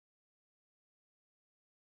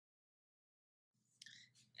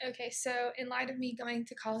Okay, so in light of me going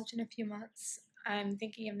to college in a few months, I'm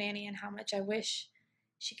thinking of Nanny and how much I wish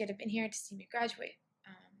she could have been here to see me graduate.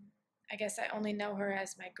 I guess I only know her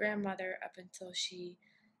as my grandmother up until she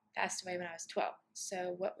passed away when I was 12.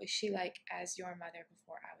 So, what was she like as your mother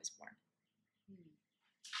before I was born?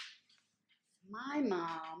 My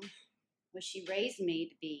mom she raised me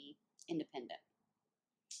to be independent.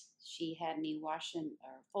 She had me washing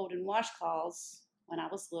or folding washcloths when I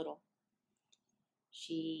was little.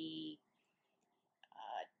 She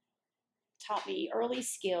taught me early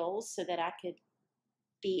skills so that I could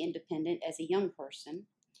be independent as a young person.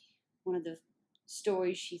 One of the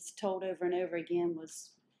stories she's told over and over again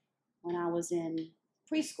was when I was in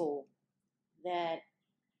preschool that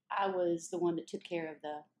I was the one that took care of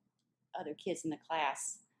the other kids in the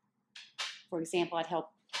class. For example, I'd help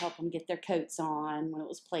them get their coats on when it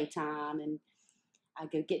was playtime, and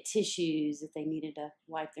I'd go get tissues if they needed to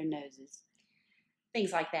wipe their noses,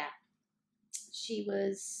 things like that. She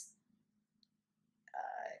was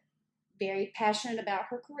very passionate about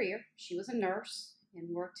her career. She was a nurse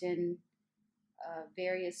and worked in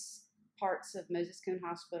various parts of Moses Cone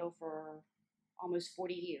Hospital for almost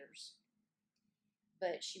 40 years.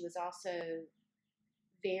 But she was also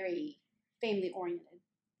very family oriented.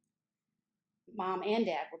 Mom and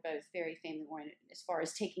dad were both very family oriented as far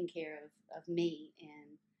as taking care of me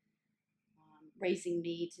and raising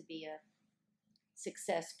me to be a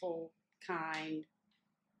successful, kind,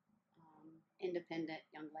 independent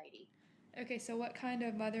young lady. Okay, so what kind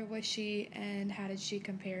of mother was she and how did she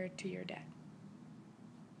compare to your dad?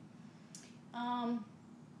 Um,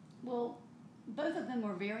 well, both of them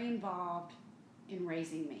were very involved in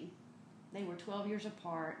raising me. They were 12 years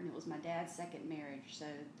apart, and it was my dad's second marriage. So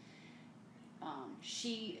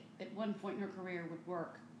she, at one point in her career, would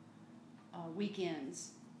work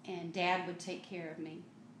weekends, and dad would take care of me.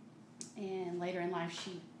 And later in life,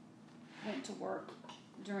 she went to work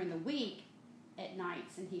during the week at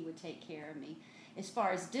nights, and he would take care of me. As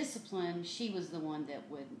far as discipline, she was the one that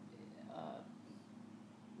would,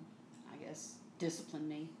 I guess, discipline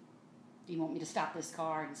me. Do you want me to stop this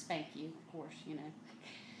car and spank you? Of course,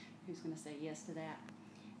 who's going to say yes to that?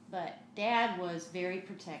 But dad was very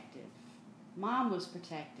protective. Mom was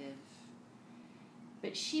protective,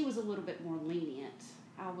 but she was a little bit more lenient.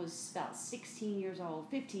 I was about 16 years old,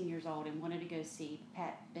 15 years old, and wanted to go see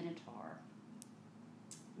Pat Benatar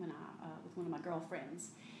with one of my girlfriends.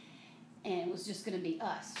 And it was just going to be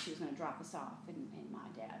us. She was going to drop us off. And my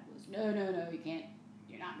dad was, no, you can't.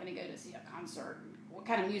 You're not going to go to see a concert. What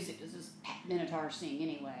kind of music does this Pat Benatar sing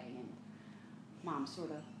anyway? And Mom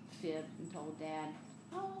sort of fibbed and told Dad,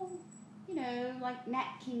 oh, like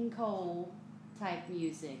Nat King Cole type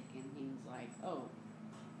music. And he was like, oh,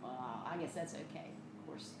 well, I guess that's okay. Of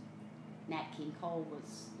course, Nat King Cole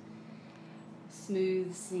was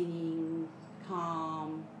smooth singing,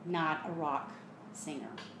 calm, not a rock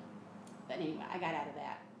singer. But anyway, I got out of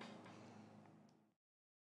that.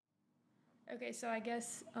 Okay, so I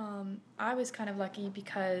guess I was kind of lucky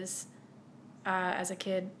because as a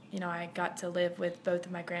kid, I got to live with both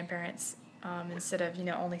of my grandparents instead of,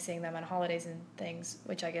 only seeing them on holidays and things,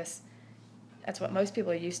 which I guess that's what most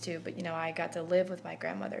people are used to. But, I got to live with my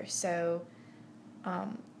grandmother. So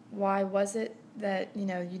why was it that, you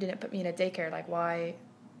didn't put me in a daycare? Like, why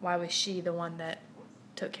was she the one that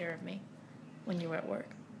took care of me when you were at work?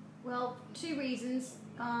 Well, two reasons.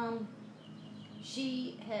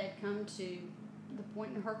 She had come to the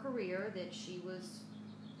point in her career that she was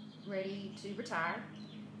ready to retire.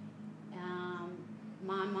 Um,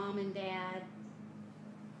 my mom and dad,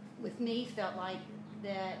 with me, felt like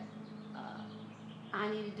that I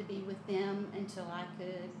needed to be with them until I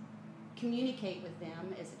could communicate with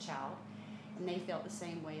them as a child, and they felt the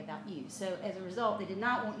same way about you. So as a result, they did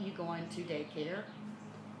not want you going to daycare,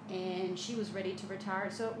 and she was ready to retire,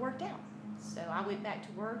 so it worked out. So I went back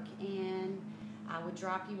to work, and I would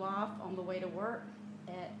drop you off on the way to work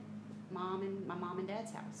at my mom and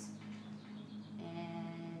dad's house,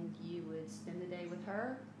 and you would spend the day with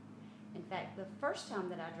her. In fact, the first time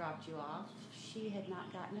that I dropped you off, she had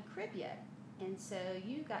not gotten a crib yet, and so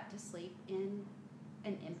you got to sleep in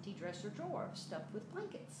an empty dresser drawer stuffed with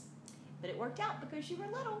blankets. But it worked out because you were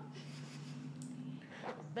little.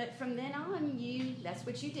 But from then on, that's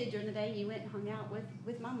what you did during the day. You went and hung out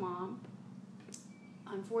with my mom.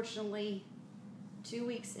 Unfortunately, 2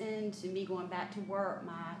 weeks into me going back to work,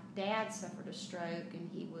 my dad suffered a stroke and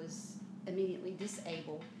he was immediately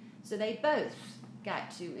disabled. So they both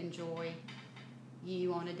got to enjoy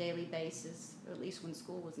you on a daily basis, or at least when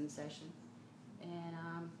school was in session.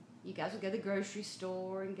 And you guys would go to the grocery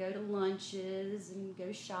store and go to lunches and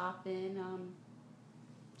go shopping.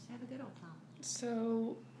 Just have a good old time.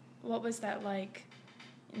 So what was that like?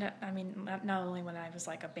 I mean, not only when I was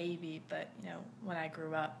like a baby, but when I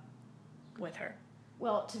grew up with her.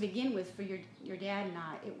 Well, to begin with, for your dad and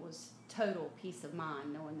I, it was total peace of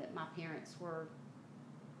mind knowing that my parents were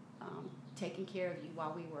taking care of you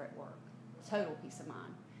while we were at work. Total peace of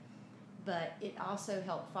mind. But it also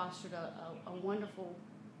helped foster a wonderful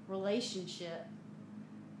relationship.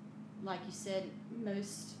 Like you said,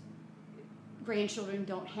 most grandchildren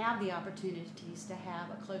don't have the opportunities to have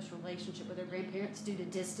a close relationship with their grandparents due to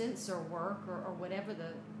distance or work or whatever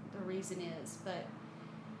the reason is. But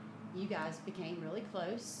you guys became really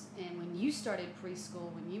close, and when you started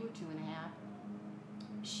preschool, when you were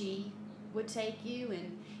 2.5, she would take you,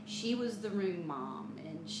 and she was the room mom,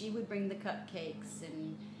 and she would bring the cupcakes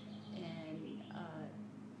and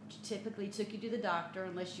typically took you to the doctor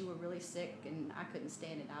unless you were really sick and I couldn't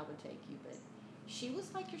stand it. I would take you, but she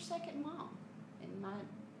was like your second mom, and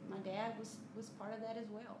my dad was part of that as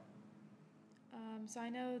well. So I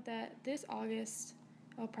know that this August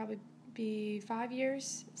it'll probably be 5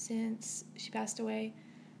 years since she passed away,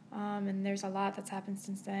 and there's a lot that's happened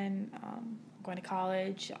since then. I'm going to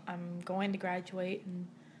college. I'm going to graduate in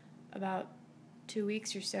about 2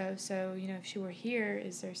 weeks or so. So if she were here,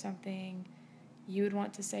 is there something you would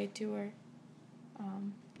want to say to her,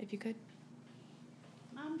 if you could?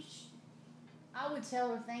 I would tell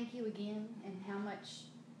her thank you again, and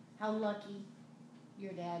how lucky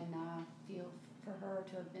your dad and I feel for her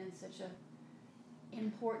to have been such a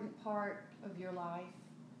important part of your life,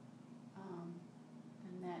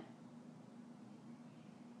 and that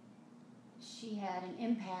she had an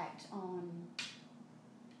impact on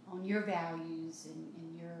your values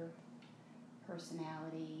and your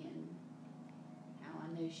personality, and how I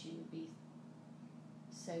know she would be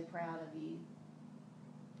so proud of you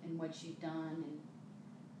and what you've done, and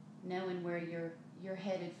knowing where you're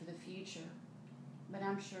headed for the future. But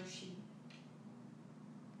I'm sure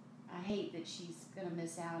I hate that she's going to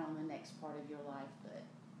miss out on the next part of your life, but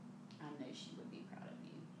I know she would be proud of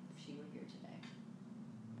you if she were here today.